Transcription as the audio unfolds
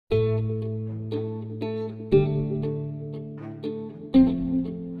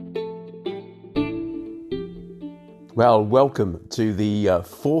Well, welcome to the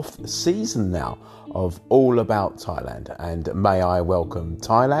fourth season now of All About Thailand. And may I welcome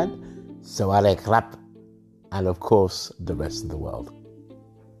Thailand, Sawadee Krap, and of course the rest of the world.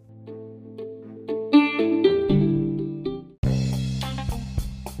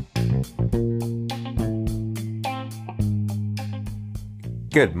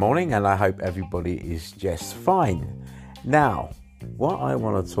 Good morning, and I hope everybody is just fine. Now, what I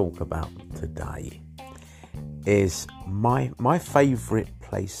want to talk about today is my favourite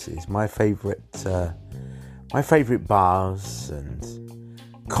places, my favourite bars and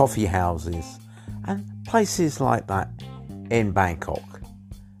coffee houses and places like that in Bangkok.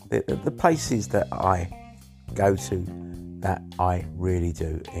 The places that I go to that I really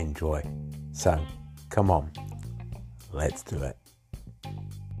do enjoy. So, come on, let's do it.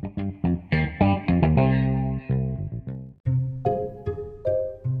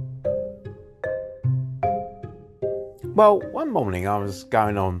 Well, one morning I was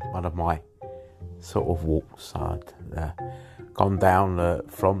going on one of my sort of walks. I'd gone down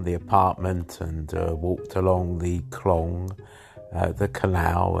from the apartment and walked along the Klong, the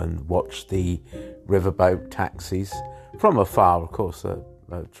canal, and watched the riverboat taxis from afar, of course,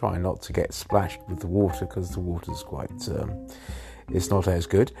 trying not to get splashed with the water because the water's quite... it's not as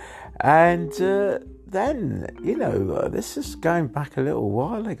good. And then, this is going back a little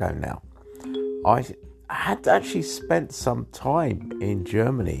while ago now. I had actually spent some time in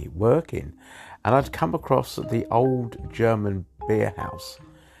Germany working, and I'd come across the old German beer house,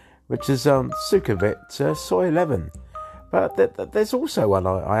 which is on Sukhumvit, Soy 11. But there's also one,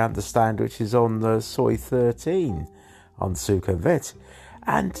 I understand, which is on Soy 13 on Sukhumvit.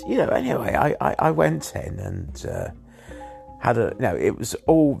 And, anyway, I went in and... it was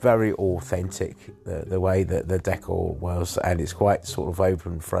all very authentic, the way that the decor was, and it's quite sort of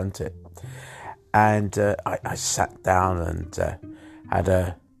open fronted. And I sat down and had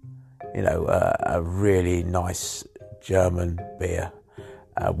a really nice German beer.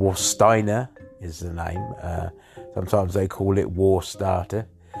 Warsteiner is the name. Sometimes they call it War Starter.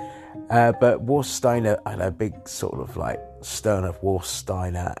 But Warsteiner had a big sort of like stern of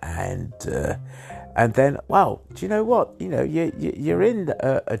Warsteiner, and then, well, do you know what? You're in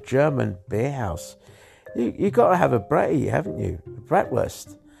a German beer house. You got to have a bratty, haven't you? A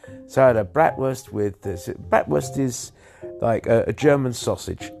bratwurst. So I had a bratwurst with this. Bratwurst is like a German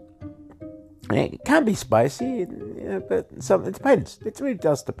sausage. It can be spicy, but it depends. It really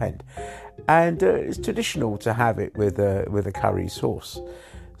does depend. And it's traditional to have it with a curry sauce.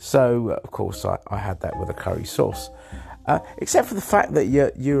 So, of course, I had that with a curry sauce. Except for the fact that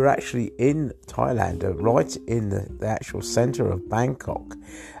you're actually in Thailand, right in the actual centre of Bangkok.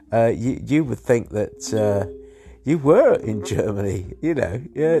 You would think that you were in Germany.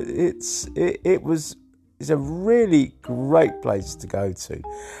 It's a really great place to go to,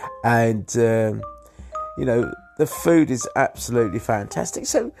 and the food is absolutely fantastic.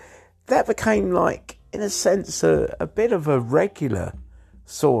 So that became, like, in a sense, a bit of a regular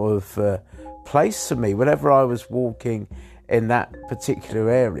sort of place for me. Whenever I was walking in that particular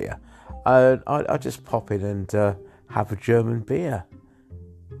area, I just pop in and have a German beer.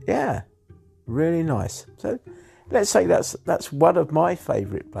 Yeah, really nice. So let's say that's one of my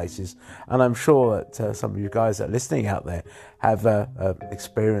favourite places, and I'm sure that some of you guys that are listening out there have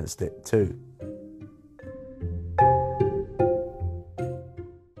experienced it too.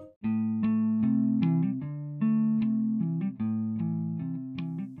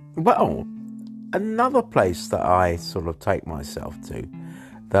 Well, another place that I sort of take myself to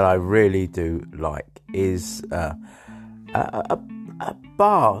that I really do like is a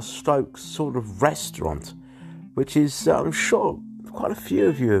bar stroke sort of restaurant, which is, I'm sure quite a few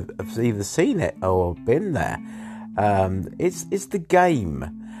of you have either seen it or been there. It's The Game,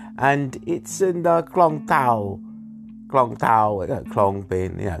 and it's in Klong Tao, Klong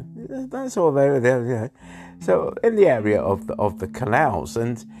being, that sort of area, So in the area of the canals,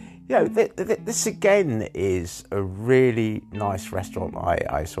 and this again is a really nice restaurant.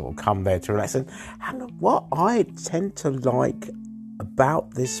 I sort of come there to relax, and what I tend to like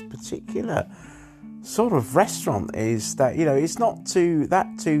about this particular sort of restaurant is that it's not too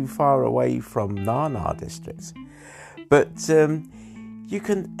far away from Nana district, but you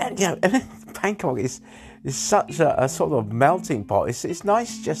can, and Bangkok is such a sort of melting pot. It's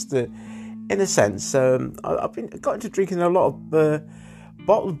nice just to, in a sense, I've got into drinking a lot of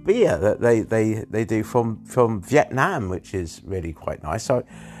bottled beer that they do from Vietnam, which is really quite nice. So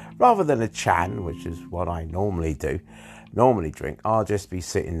rather than a chan, which is what I normally drink, I'll just be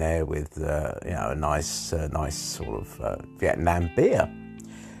sitting there with a nice sort of Vietnam beer.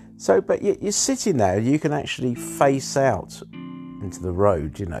 So, but you're sitting there, you can actually face out into the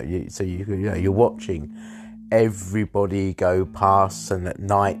road, you're watching everybody go past, and at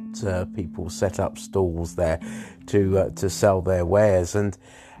night people set up stalls there to sell their wares, and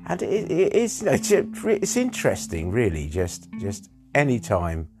it's interesting, really, just any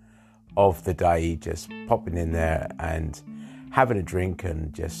time of the day, just popping in there and having a drink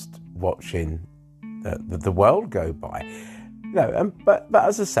and just watching the world go by. But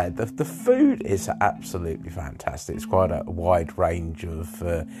as I said, the food is absolutely fantastic. It's quite a wide range of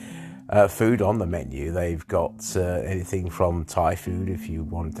food on the menu. They've got anything from Thai food. If you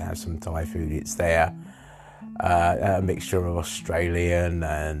want to have some Thai food, it's there. A mixture of Australian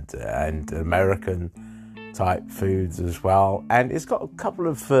and American type foods as well. And it's got a couple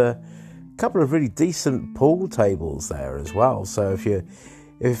of really decent pool tables there as well. So if you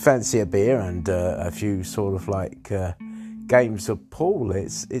fancy a beer and a few sort of like games of pool,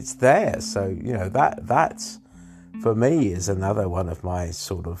 it's there. So that's for me is another one of my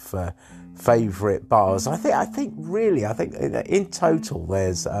sort of favourite bars. I think in total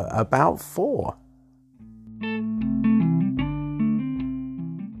there's about 4.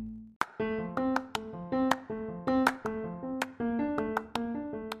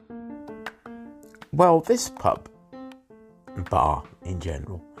 Well, this bar in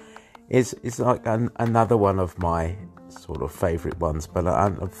general is like another one of my sort of favourite ones, but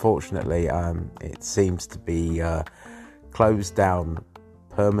unfortunately it seems to be closed down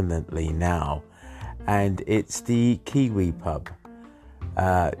permanently now, and it's the Kiwi pub,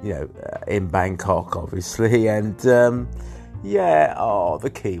 in Bangkok, obviously, and the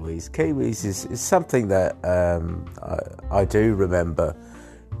Kiwis is something that I do remember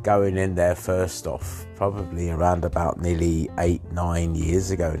going in there first off, probably around about nearly 8-9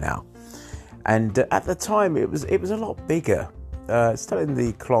 years ago now. And at the time, it was a lot bigger. Still in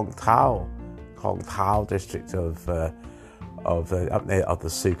the Klong Tao district of up near the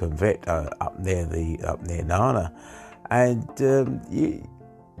Sukhumvit, up near Nana, and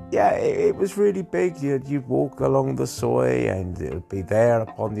it was really big. You'd walk along the soi, and it would be there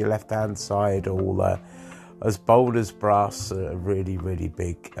upon your left hand side, all as bold as brass, really really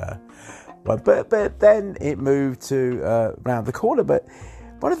big. But then it moved to round the corner. But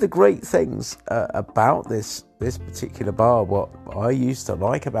one of the great things about this particular bar, what I used to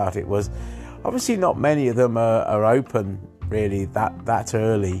like about it, was obviously not many of them are open really that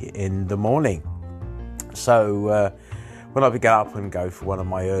early in the morning. So when I would get up and go for one of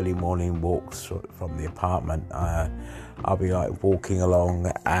my early morning walks from the apartment, I'll be like walking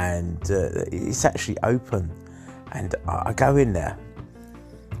along, and it's actually open, and I go in there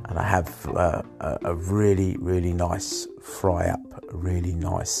and I have a really really nice fry up, a really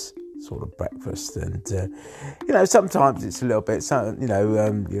nice sort of breakfast, and sometimes it's a little bit,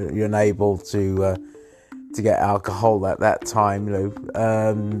 you're unable to get alcohol at that time.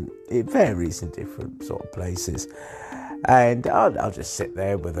 It varies in different sort of places, and I'll just sit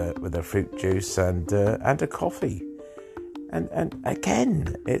there with a fruit juice and a coffee, and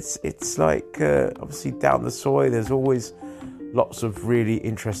again it's like obviously down the soy there's always lots of really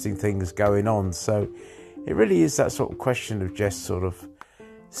interesting things going on. So it really is that sort of question of just sort of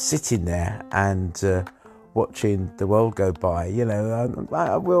sitting there and watching the world go by.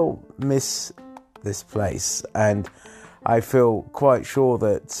 I will miss this place, and I feel quite sure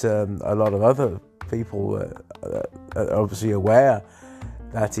that a lot of other people are obviously aware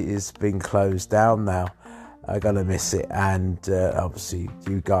that it is being closed down now, are going to miss it, and obviously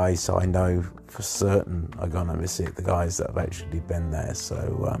you guys, I know for certain, are going to miss it, the guys that have actually been there.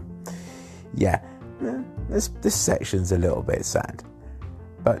 So this section's a little bit sad,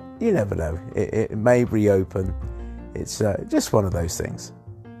 but you never know, it may reopen. It's just one of those things.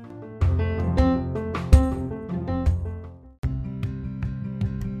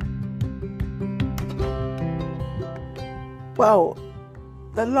 Well,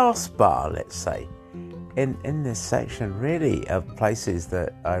 the last bar, let's say, in this section really of places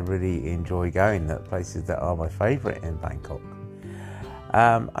that I really enjoy going, that places that are my favourite in Bangkok,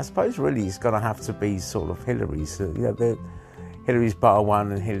 I suppose really it's going to have to be sort of Hillary's, the Hillary's Bar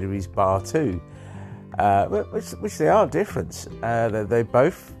 1 and Hillary's Bar 2, which they are different. They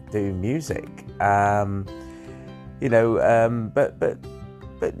both do music,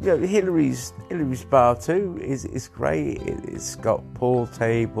 but Hillary's Bar 2 is great. It's got pool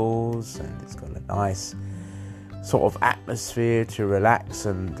tables, and it's got a nice sort of atmosphere to relax.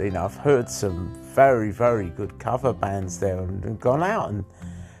 And I've heard some very very good cover bands there, and gone out and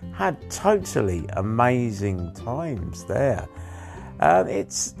had totally amazing times there.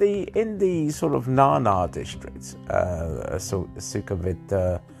 It's in the sort of Nana district,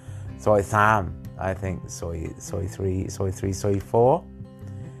 Sukhumvit Soy Tham, I think, soy 3, soy 3, soy 4.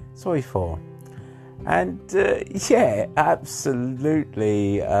 Soy 4. And yeah,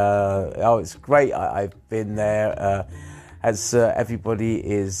 absolutely. It's great. I've been there as everybody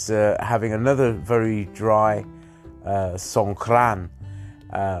is having another very dry Songkran,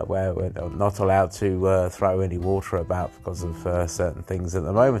 where we're not allowed to throw any water about because of certain things at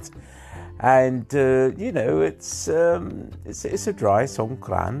the moment. And it's a dry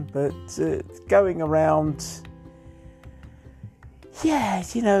Songkran, but going around. Yeah,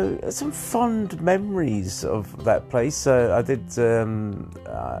 some fond memories of that place. I did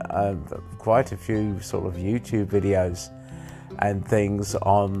quite a few sort of YouTube videos and things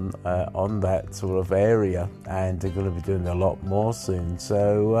on that sort of area, and they're going to be doing a lot more soon.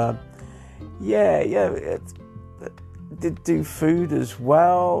 So did do food as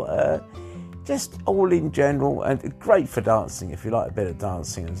well. Just all in general, and great for dancing. If you like a bit of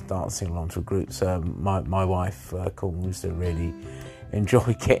dancing and dancing along to groups, my wife used to really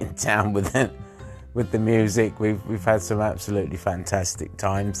enjoy getting down with it, with the music. We've had some absolutely fantastic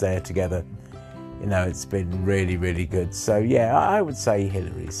times there together. It's been really, really good. So yeah, I would say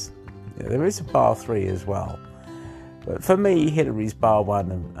Hillary's. There is a bar 3 as well, but for me, Hillary's bar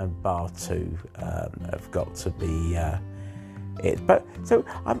 1 and bar 2 have got to be it. But so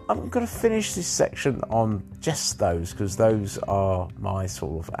I'm going to finish this section on just those, because those are my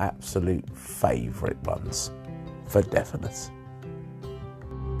sort of absolute favourite ones for definite.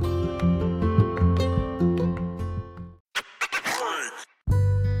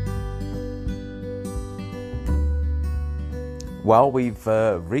 Well, we've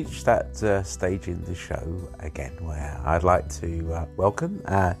reached that stage in the show again where I'd like to welcome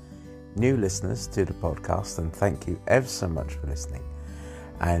our new listeners to the podcast, and thank you ever so much for listening.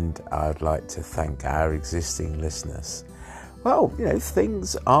 And I'd like to thank our existing listeners. Well,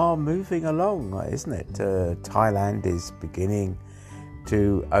 things are moving along, isn't it? Thailand is beginning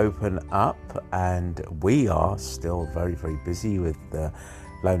to open up, and we are still very, very busy with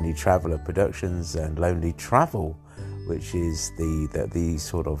Lonely Traveller Productions and Lonely Travel, which is the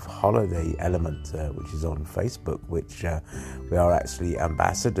sort of holiday element, which is on Facebook, which we are actually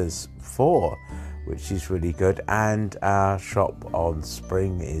ambassadors for, which is really good. And our shop on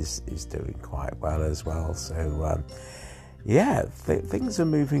Spring is doing quite well as well. So things are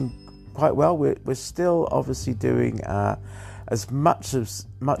moving quite well. We're still obviously doing as much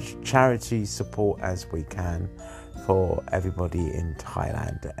charity support as we can for everybody in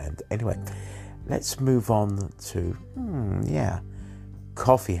Thailand. And anyway, let's move on to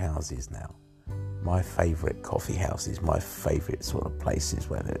coffee houses now. My favourite coffee houses, my favourite sort of places,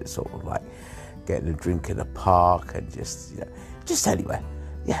 whether it's sort of like getting a drink in a park and just anywhere.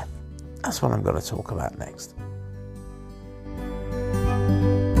 Yeah, that's what I'm going to talk about next.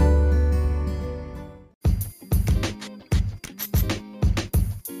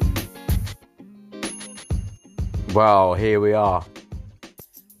 Well, here we are,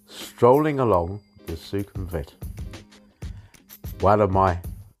 strolling along the Sukhumvit, one of my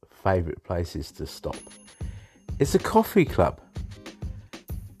favourite places to stop. It's a coffee club.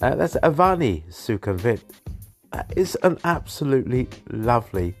 That's Avani Sukhumvit. That is an absolutely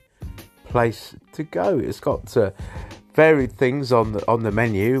lovely place to go. It's got varied things on the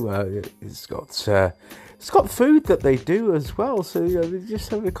menu. It's got food that they do as well. So you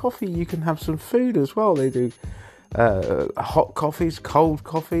just have a coffee, you can have some food as well. They do hot coffees, cold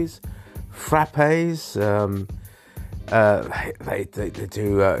coffees, frappes. They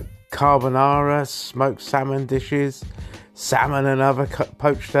do carbonara, smoked salmon dishes, salmon and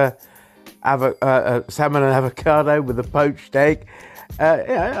salmon and avocado with a poached egg,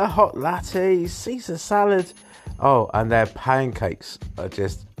 a hot latte, Caesar salad. Oh, and their pancakes are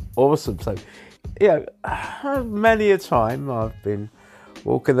just awesome. So, many a time I've been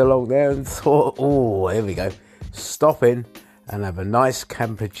walking along there and thought, oh, here we go. Stop in and have a nice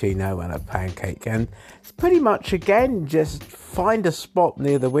cappuccino and a pancake, and it's pretty much again just find a spot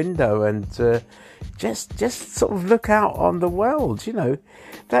near the window and just sort of look out on the world.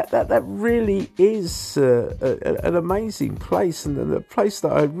 That really is an amazing place, and a place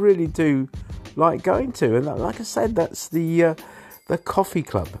that I really do like going to. And like I said, that's the coffee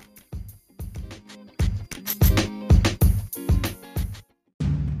club.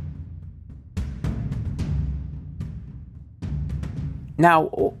 Now,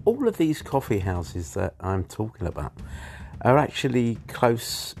 all of these coffee houses that I'm talking about are actually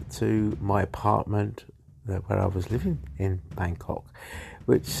close to my apartment where I was living in Bangkok,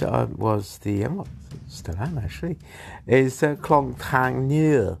 which was still am actually, is Klong Thang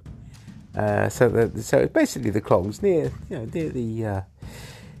Nue. So it's basically the Klongs near the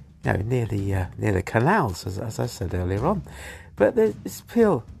near the canals, as I said earlier on. But there's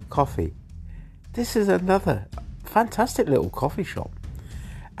Peel Coffee. This is another fantastic little coffee shop,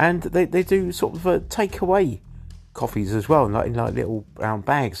 and they do sort of takeaway coffees as well, like in little brown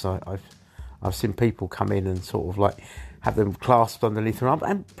bags. I've seen people come in and sort of like have them clasped underneath their arm,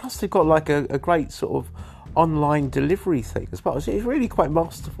 and plus they've got like a great sort of online delivery thing as well. So it's really quite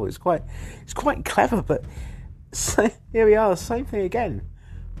masterful. It's quite clever. But so, here we are, same thing again.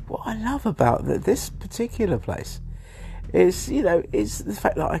 What I love about this particular place is the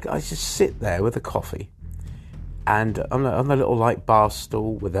fact that I just sit there with a coffee, and on a little like bar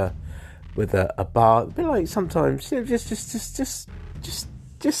stool with a bar, a bit like sometimes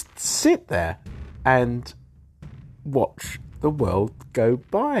just sit there and watch the world go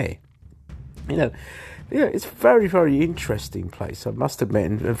by. It's a very, very interesting place, I must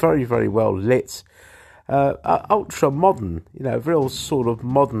admit, and very, very well lit, ultra modern, real sort of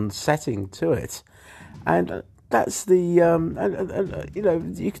modern setting to it, and that's the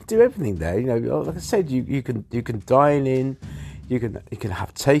and you can do everything there. Like I said, you can dine in, you can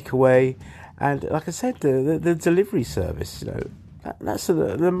have takeaway, and like I said, the delivery service. That's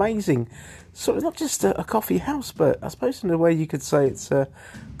an amazing sort of, not just a coffee house, but I suppose in a way you could say it's a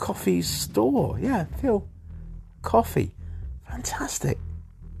coffee store. Yeah, Phil, coffee, fantastic.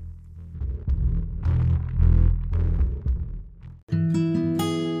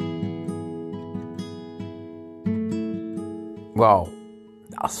 Well,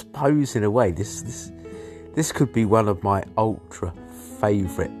 I suppose in a way this could be one of my ultra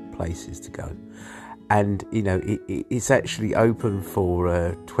favourite places to go, and it's actually open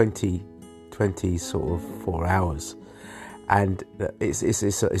for 20 sort of 4 hours, and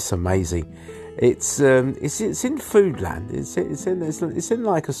it's amazing. It's in Foodland. It's in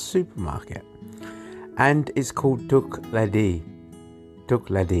like a supermarket, and it's called Duk Lady,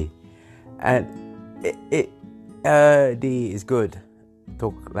 and it D is good.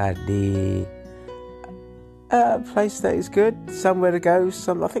 Duk Lady, place that is good. Somewhere to go.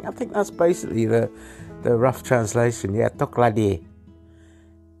 I think that's basically the rough translation. Yeah, Duk Lady.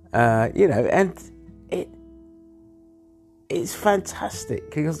 And it's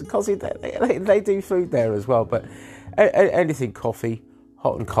fantastic because they do food there as well. But anything coffee,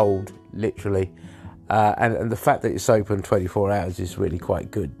 hot and cold, literally. And the fact that it's open 24 hours is really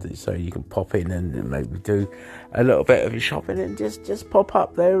quite good. So you can pop in and maybe do a little bit of your shopping and just pop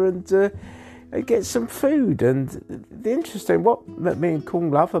up there and get some food. And the interesting, what me and Kung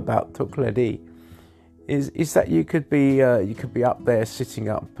love about Duk Lady is that you could be up there sitting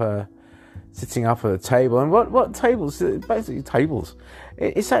up at a table. And what tables? Basically tables.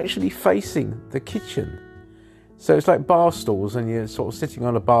 It's actually facing the kitchen. So it's like bar stools, and you're sort of sitting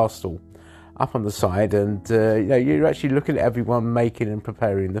on a bar stool up on the side, and you're actually looking at everyone making and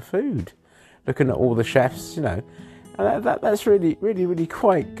preparing the food, looking at all the chefs, and that's really, really, really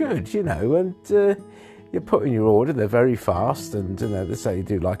quite good, and you're putting your order. They're very fast, and they say you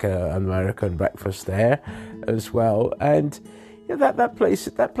do like an American breakfast there as well, and that place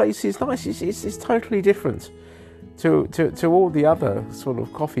is nice. It's totally different to all the other sort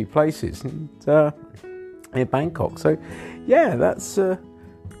of coffee places in Bangkok. So yeah, that's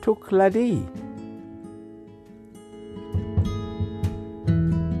Duk Lady.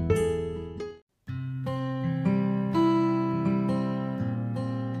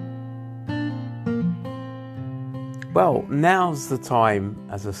 Well, now's the time,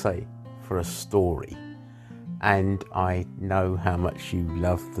 as I say, for a story. And I know how much you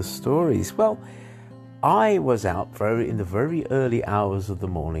love the stories. Well, I was out in the very early hours of the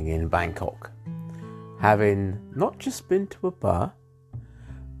morning in Bangkok, having not just been to a bar,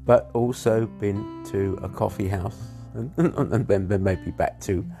 but also been to a coffee house, and then maybe back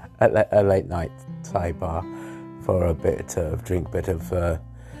to a late night Thai bar for a bit of drink a bit of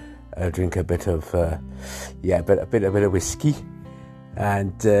whiskey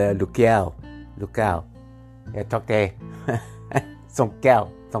and lukao, yeah, talk there, song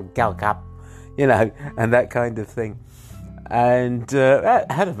gal cup, and that kind of thing, and I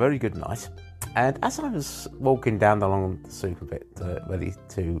had a very good night. And as I was walking down along the super bit, ready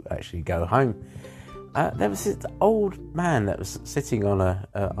to actually go home, there was this old man that was sitting on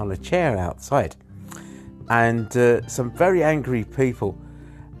a chair outside, and some very angry people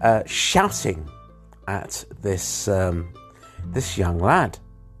shouting at this young lad.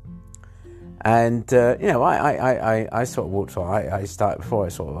 And I sort of walked by. I started before I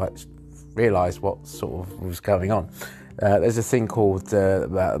sort of like realised what sort of was going on. There's a thing called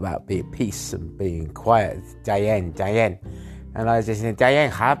about being peace and being quiet. Dayen, and I was just saying Dayen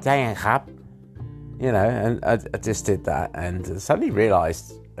khap, and I just did that, and suddenly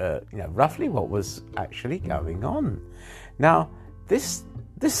realised roughly what was actually going on. Now, this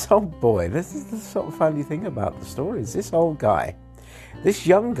old boy, this is the sort of funny thing about the story, is this old guy, this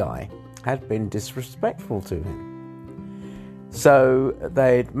young guy, had been disrespectful to him. So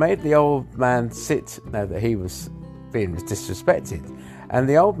they'd made the old man sit, now that he was being disrespected, and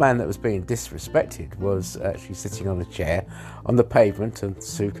the old man that was being disrespected was actually sitting on a chair on the pavement and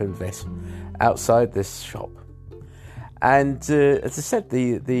souk and vis outside this shop. And as I said,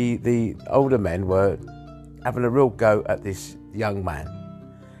 the older men were having a real go at this young man,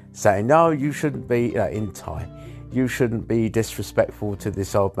 saying, no, you shouldn't be, in Thai, you shouldn't be disrespectful to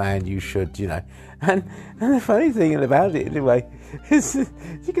this old man, you should, And the funny thing about it, anyway, is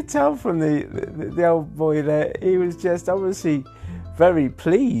you could tell from the old boy there, he was just obviously very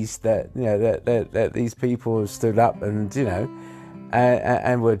pleased that, that these people stood up and,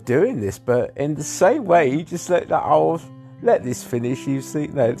 and were doing this. But in the same way, he just let this finish. You see,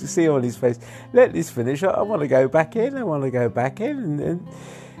 to see on his face, let this finish. I want to go back in. And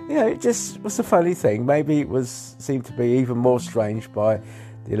it just was a funny thing. Maybe it seemed to be even more strange by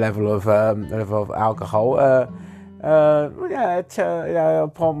the level of alcohol. I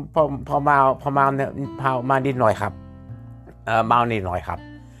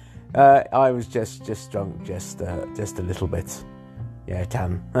was just drunk just a little bit. Yeah,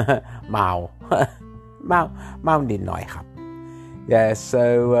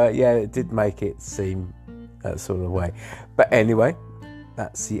 so it did make it seem that sort of way. But anyway,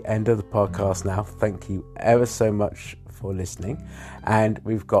 that's the end of the podcast now. Thank you ever so much for listening, and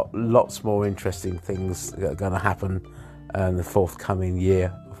we've got lots more interesting things that are going to happen in the forthcoming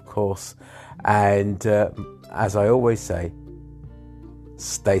year, of course. And as I always say,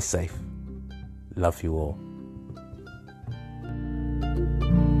 stay safe. Love you all.